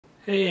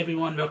Hey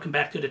everyone, welcome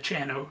back to the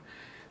channel.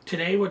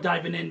 Today we're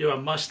diving into a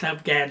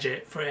must-have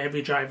gadget for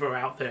every driver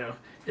out there.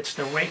 It's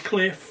the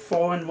Wayclif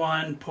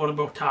 4-in-1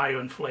 Portable Tire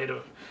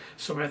Inflator.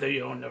 So whether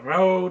you're on the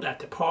road, at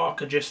the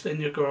park, or just in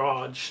your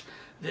garage,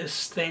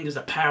 this thing is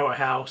a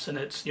powerhouse and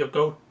it's your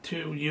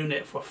go-to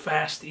unit for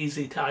fast,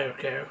 easy tire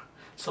care.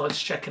 So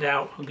let's check it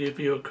out. I'll give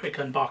you a quick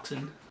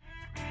unboxing.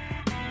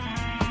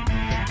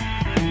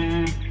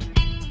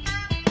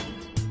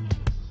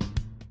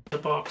 The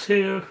box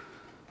here.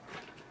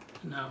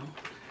 No.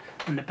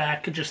 In the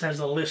back it just has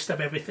a list of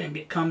everything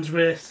it comes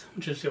with,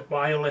 which is your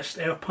wireless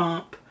air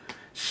pump,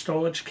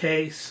 storage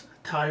case,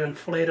 tire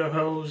inflator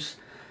hose,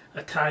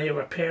 a tire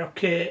repair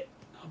kit,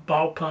 a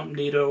ball pump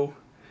needle,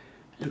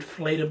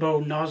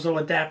 inflatable nozzle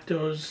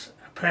adapters,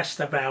 a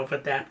Presta valve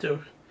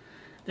adapter,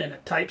 then a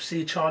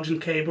Type-C charging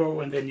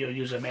cable, and then your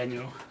user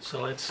manual.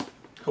 So let's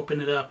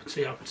open it up and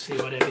see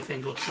what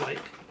everything looks like.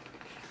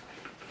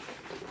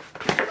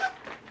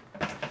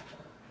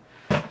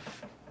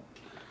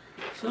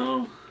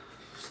 So,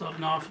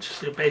 starting off, it's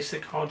just your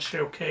basic hard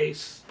shell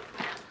case.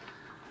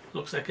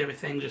 Looks like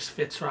everything just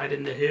fits right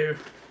into here.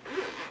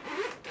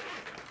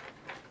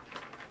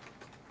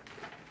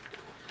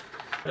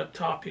 Up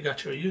top, you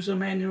got your user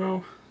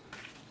manual.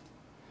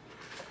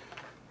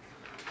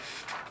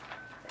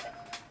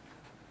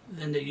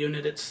 Then the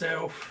unit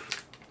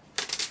itself.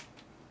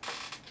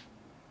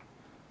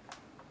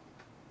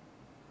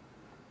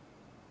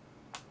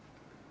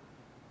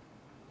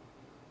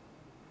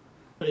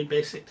 Pretty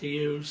basic to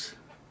use.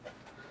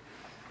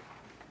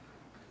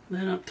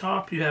 Then up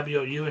top you have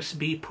your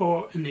USB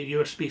port and the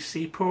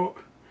USB-C port.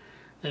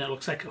 Then it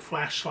looks like a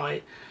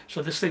flashlight.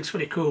 So this thing's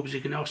pretty cool because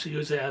you can also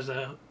use it as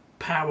a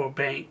power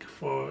bank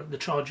to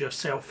charge your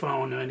cell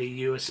phone or any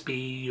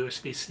USB,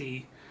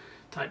 USB-C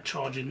type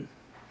charging.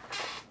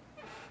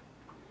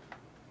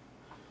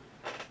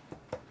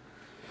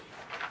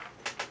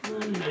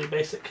 And your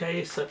basic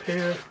case up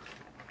here.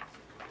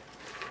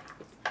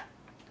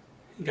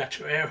 You got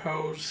your air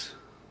hose.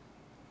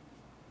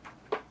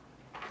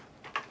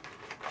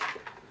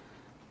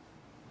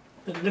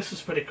 And this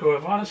is pretty cool.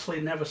 I've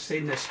honestly never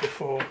seen this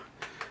before,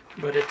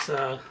 but it's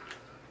a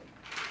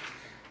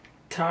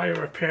tire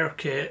repair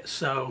kit.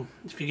 So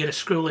if you get a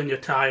screw in your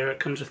tire, it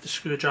comes with the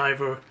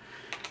screwdriver.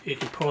 You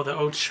can pull the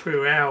old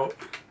screw out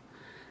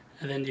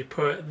and then you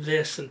put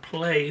this in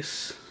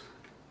place.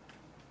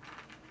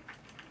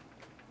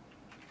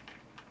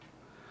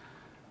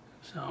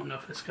 So I don't know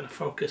if it's going to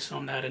focus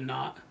on that or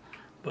not,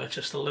 but it's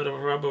just a little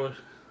rubber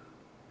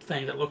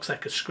thing that looks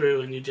like a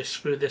screw, and you just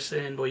screw this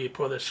in where you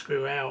pull the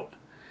screw out.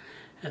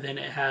 And then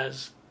it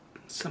has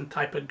some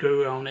type of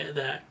glue on it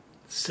that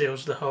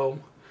seals the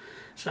hole.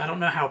 So I don't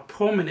know how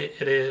permanent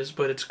it is,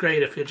 but it's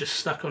great if you're just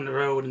stuck on the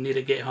road and need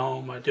to get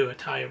home or do a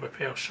tire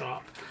repair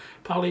shop.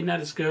 Probably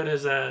not as good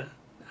as a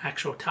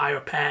actual tire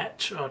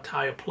patch or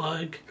tire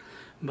plug,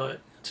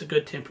 but it's a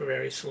good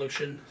temporary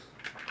solution.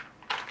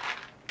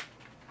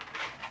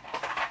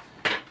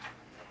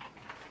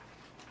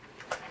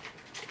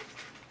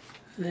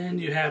 Then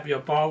you have your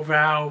ball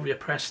valve, your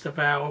Presta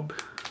valve,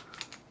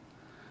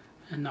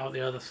 and all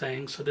the other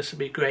things. So this would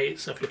be great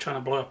so if you're trying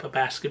to blow up a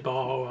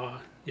basketball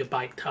or your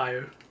bike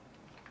tire.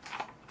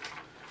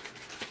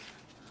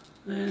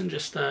 Then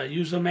just a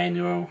user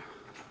manual.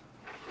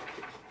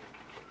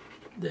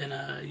 Then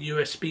a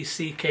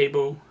USB-C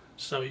cable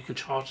so you can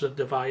charge the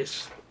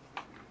device.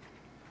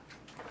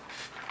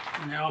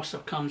 And it also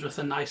comes with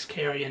a nice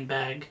carrying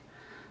bag,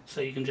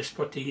 so you can just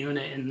put the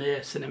unit in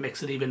this and it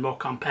makes it even more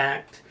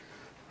compact.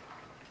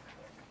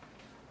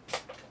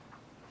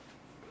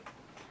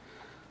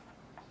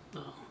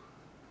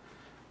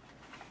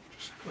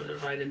 Put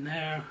it right in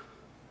there.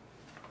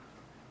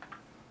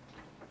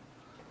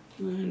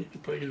 And then you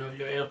can put,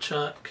 your air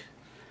chuck,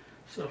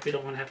 so if you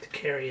don't want to have to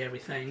carry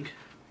everything.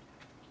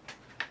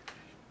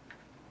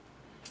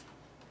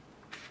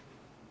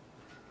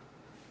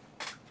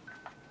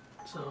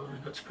 So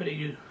it's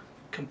pretty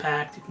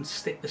compact. You can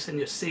stick this in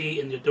your seat,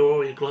 in your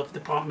door, your glove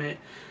department,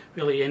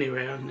 really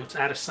anywhere. It's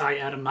out of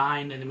sight, out of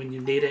mind, and when you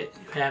need it,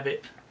 you have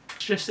it.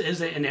 It just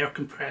isn't an air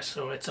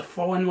compressor. It's a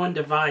 4-in-1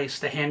 device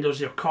that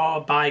handles your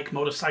car, bike,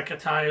 motorcycle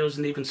tires,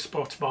 and even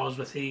sports bars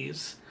with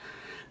ease.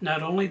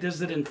 Not only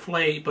does it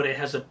inflate, but it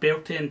has a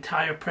built-in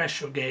tire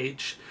pressure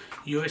gauge,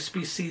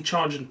 USB-C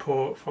charging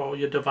port for all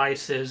your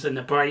devices, and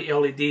a bright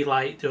LED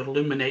light to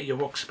illuminate your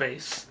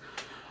workspace.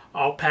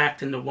 All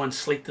packed into one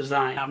sleek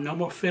design. Now, no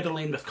more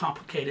fiddling with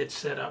complicated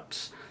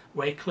setups.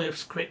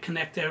 Wayclif's Quick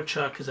Connect Air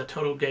Chuck is a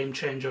total game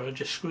changer.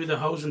 Just screw the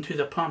hose into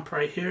the pump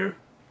right here.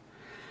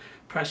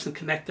 Press and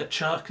connect the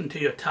chuck into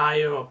your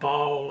tire or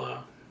ball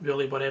or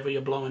really whatever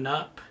you're blowing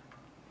up.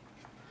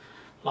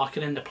 Lock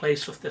it into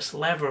place with this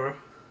lever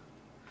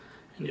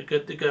and you're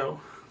good to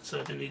go.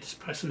 So then you just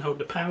press and hold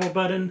the power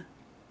button.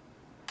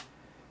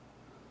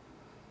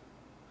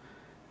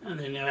 And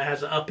then it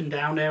has an up and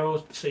down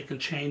arrow so you can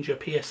change your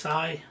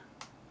PSI.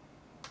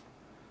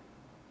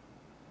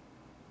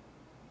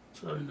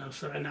 So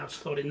right now it's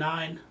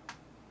 39.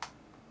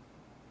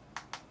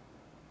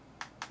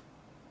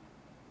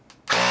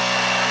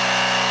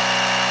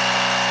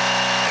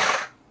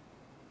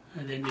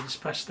 and then you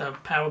just press the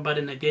power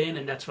button again,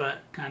 and that's what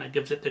kind of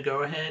gives it the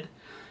go ahead,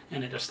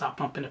 and it'll stop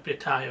pumping up your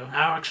tire.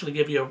 I'll actually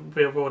give you a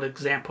real world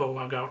example.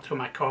 I'll go out to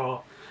my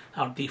car,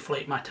 I'll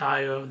deflate my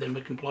tire, then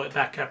we can blow it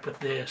back up with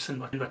this,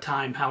 and the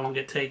time, how long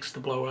it takes to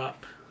blow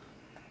up.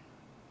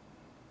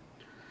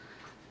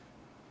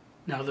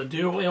 Now the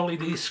dual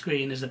LED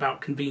screen is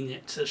about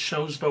convenience. It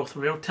shows both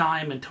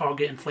real-time and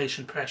target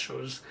inflation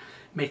pressures,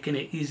 making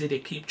it easy to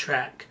keep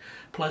track.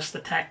 Plus the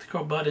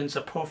tactical buttons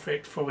are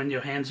perfect for when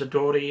your hands are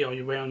dirty or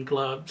you're wearing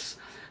gloves,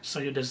 so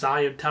your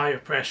desired tire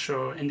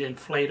pressure in the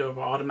inflator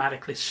will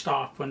automatically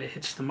stop when it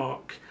hits the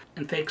mark.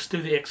 And thanks to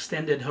the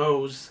extended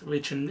hose,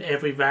 reaching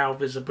every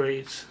valve is a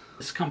breeze.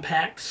 This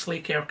compact,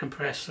 sleek air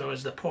compressor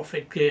is the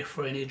perfect gift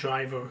for any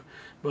driver,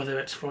 whether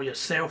it's for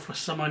yourself or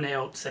someone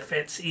else. It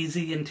fits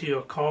easy into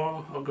your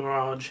car or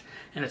garage,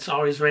 and it's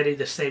always ready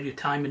to save you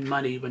time and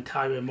money when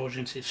tire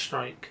emergencies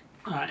strike.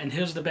 And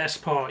here's the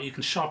best part, you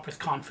can shop with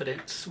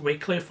confidence.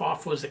 Wayclif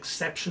offers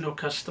exceptional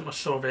customer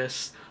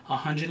service, a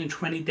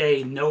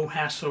 120-day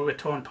no-hassle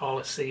return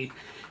policy,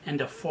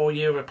 and a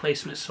 4-year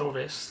replacement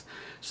service.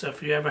 So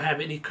if you ever have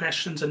any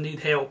questions or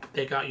need help,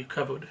 they got you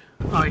covered.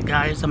 Alright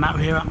guys, I'm out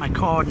here at my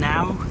car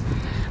now,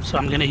 so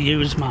I'm going to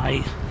use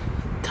my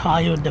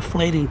tire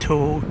deflating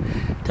tool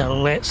to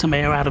let some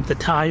air out of the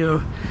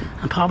tire.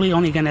 I'm probably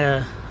only going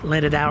to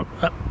let it out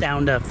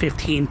down to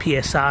 15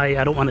 psi.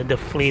 I don't want to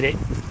deflate it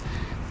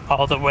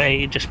all the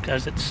way just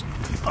because it's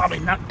probably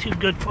not too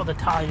good for the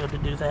tire to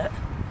do that.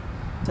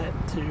 Set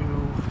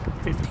to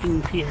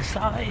 15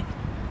 psi.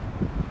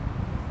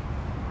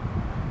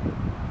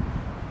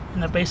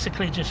 And I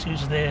basically just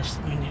use this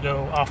when you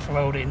go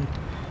off-roading.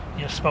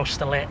 You're supposed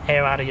to let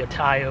air out of your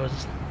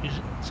tires,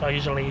 so I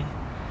usually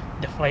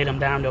deflate them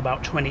down to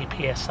about 20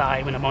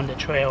 psi when I'm on the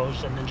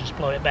trails, and then just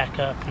blow it back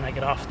up when I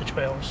get off the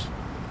trails.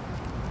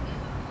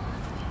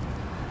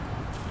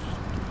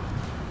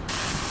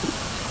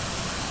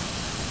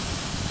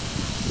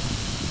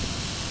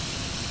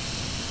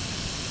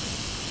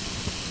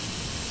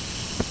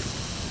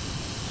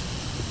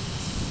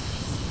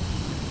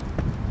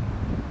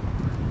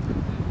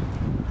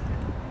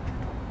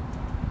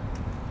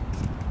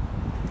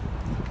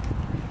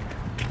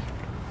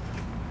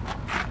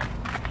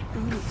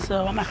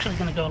 So I'm actually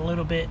going to go a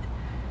little bit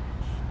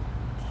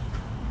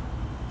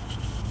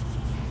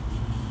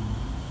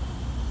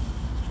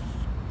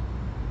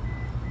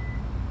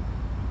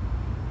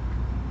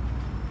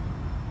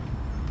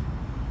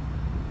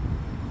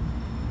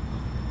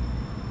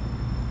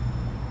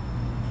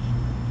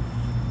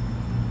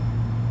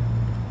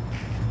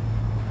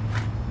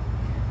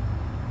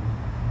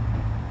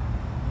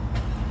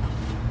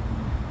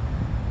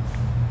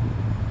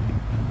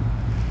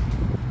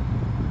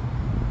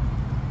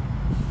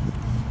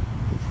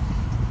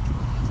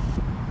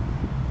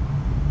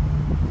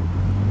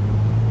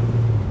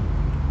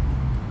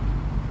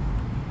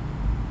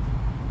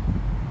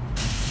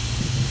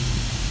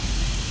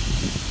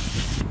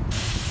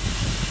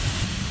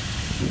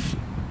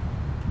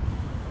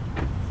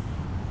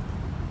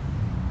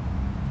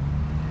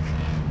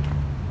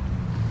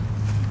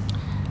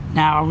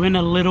Now I went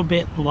a little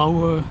bit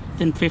lower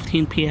than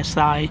 15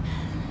 psi.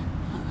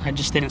 I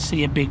just didn't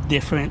see a big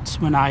difference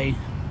when I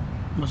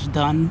was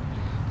done,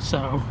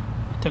 so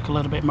I took a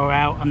little bit more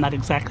out. I'm not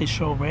exactly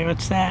sure where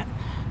it's at,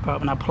 but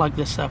when I plug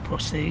this up we'll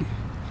see.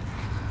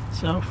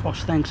 So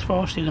first things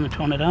first, you're going to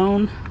turn it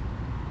on.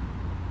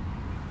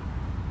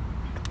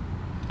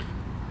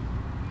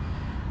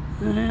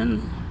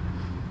 And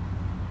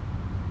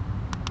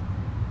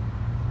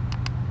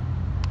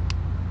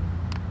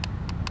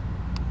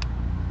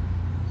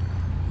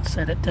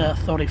set it to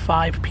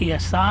 35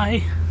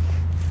 psi,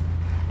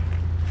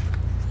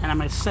 and I'm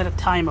going to set a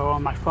timer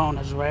on my phone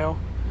as well.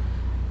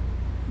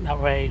 That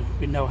way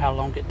we know how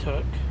long it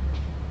took.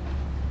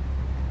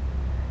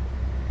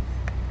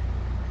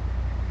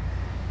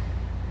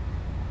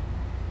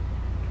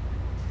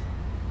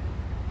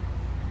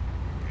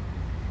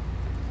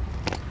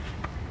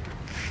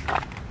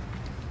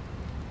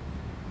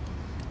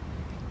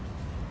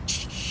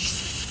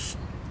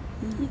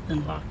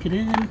 Then lock it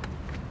in.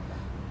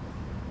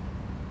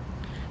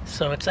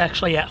 So it's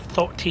actually at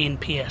 13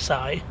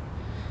 psi.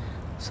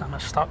 So I'm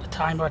going to start the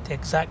timer at the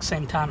exact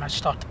same time I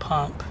start the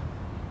pump.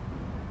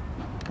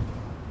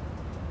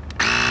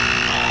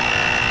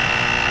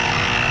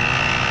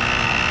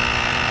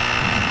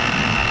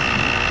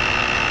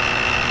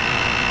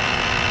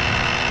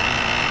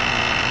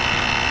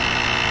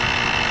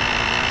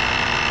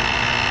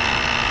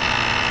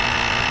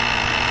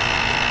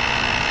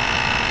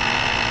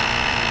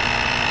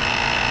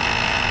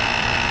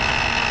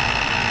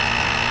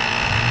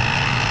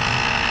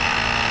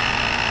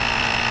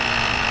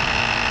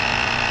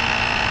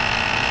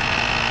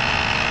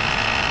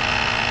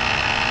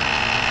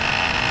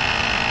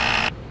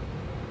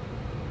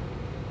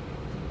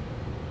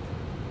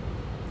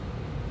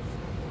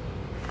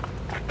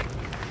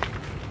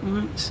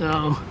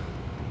 So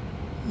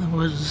it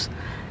was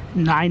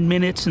 9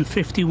 minutes and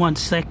 51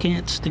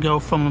 seconds to go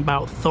from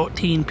about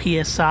 13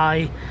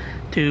 psi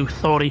to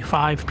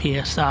 35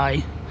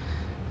 psi.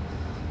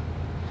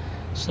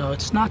 So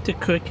it's not the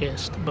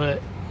quickest,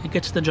 but it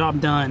gets the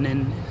job done,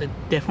 and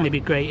it'd definitely be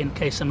great in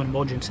case of an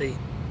emergency.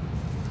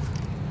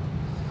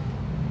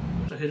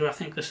 So who do I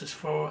think this is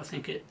for? I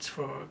think it's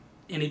for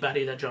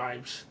anybody that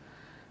drives.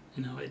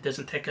 You know, it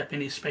doesn't take up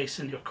any space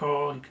in your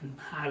car. You can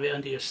have it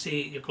under your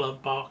seat, your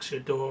glove box,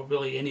 your door,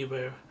 really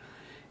anywhere.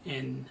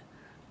 And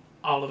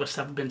all of us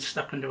have been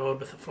stuck on the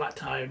road with a flat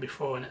tire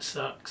before, and it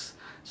sucks.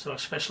 So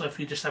especially if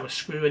you just have a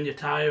screw in your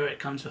tire, it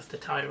comes with the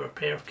tire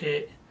repair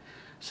kit.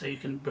 So you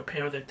can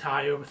repair the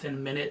tire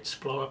within minutes,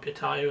 blow up your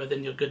tire, and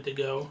then you're good to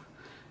go.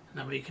 And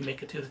that way you can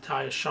make it to the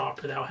tire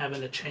shop without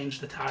having to change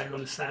the tire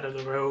on the side of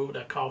the road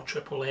or call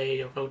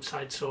AAA or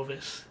roadside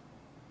service.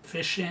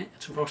 Efficient,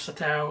 it's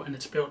versatile, and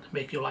it's built to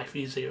make your life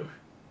easier.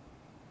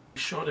 Be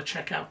sure to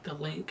check out the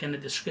link in the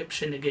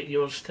description to get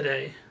yours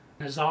today.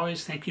 As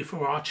always, thank you for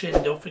watching.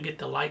 Don't forget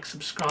to like,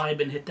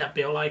 subscribe, and hit that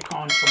bell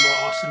icon for more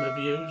awesome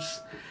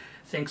reviews.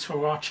 Thanks for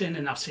watching,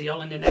 and I'll see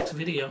y'all in the next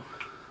video.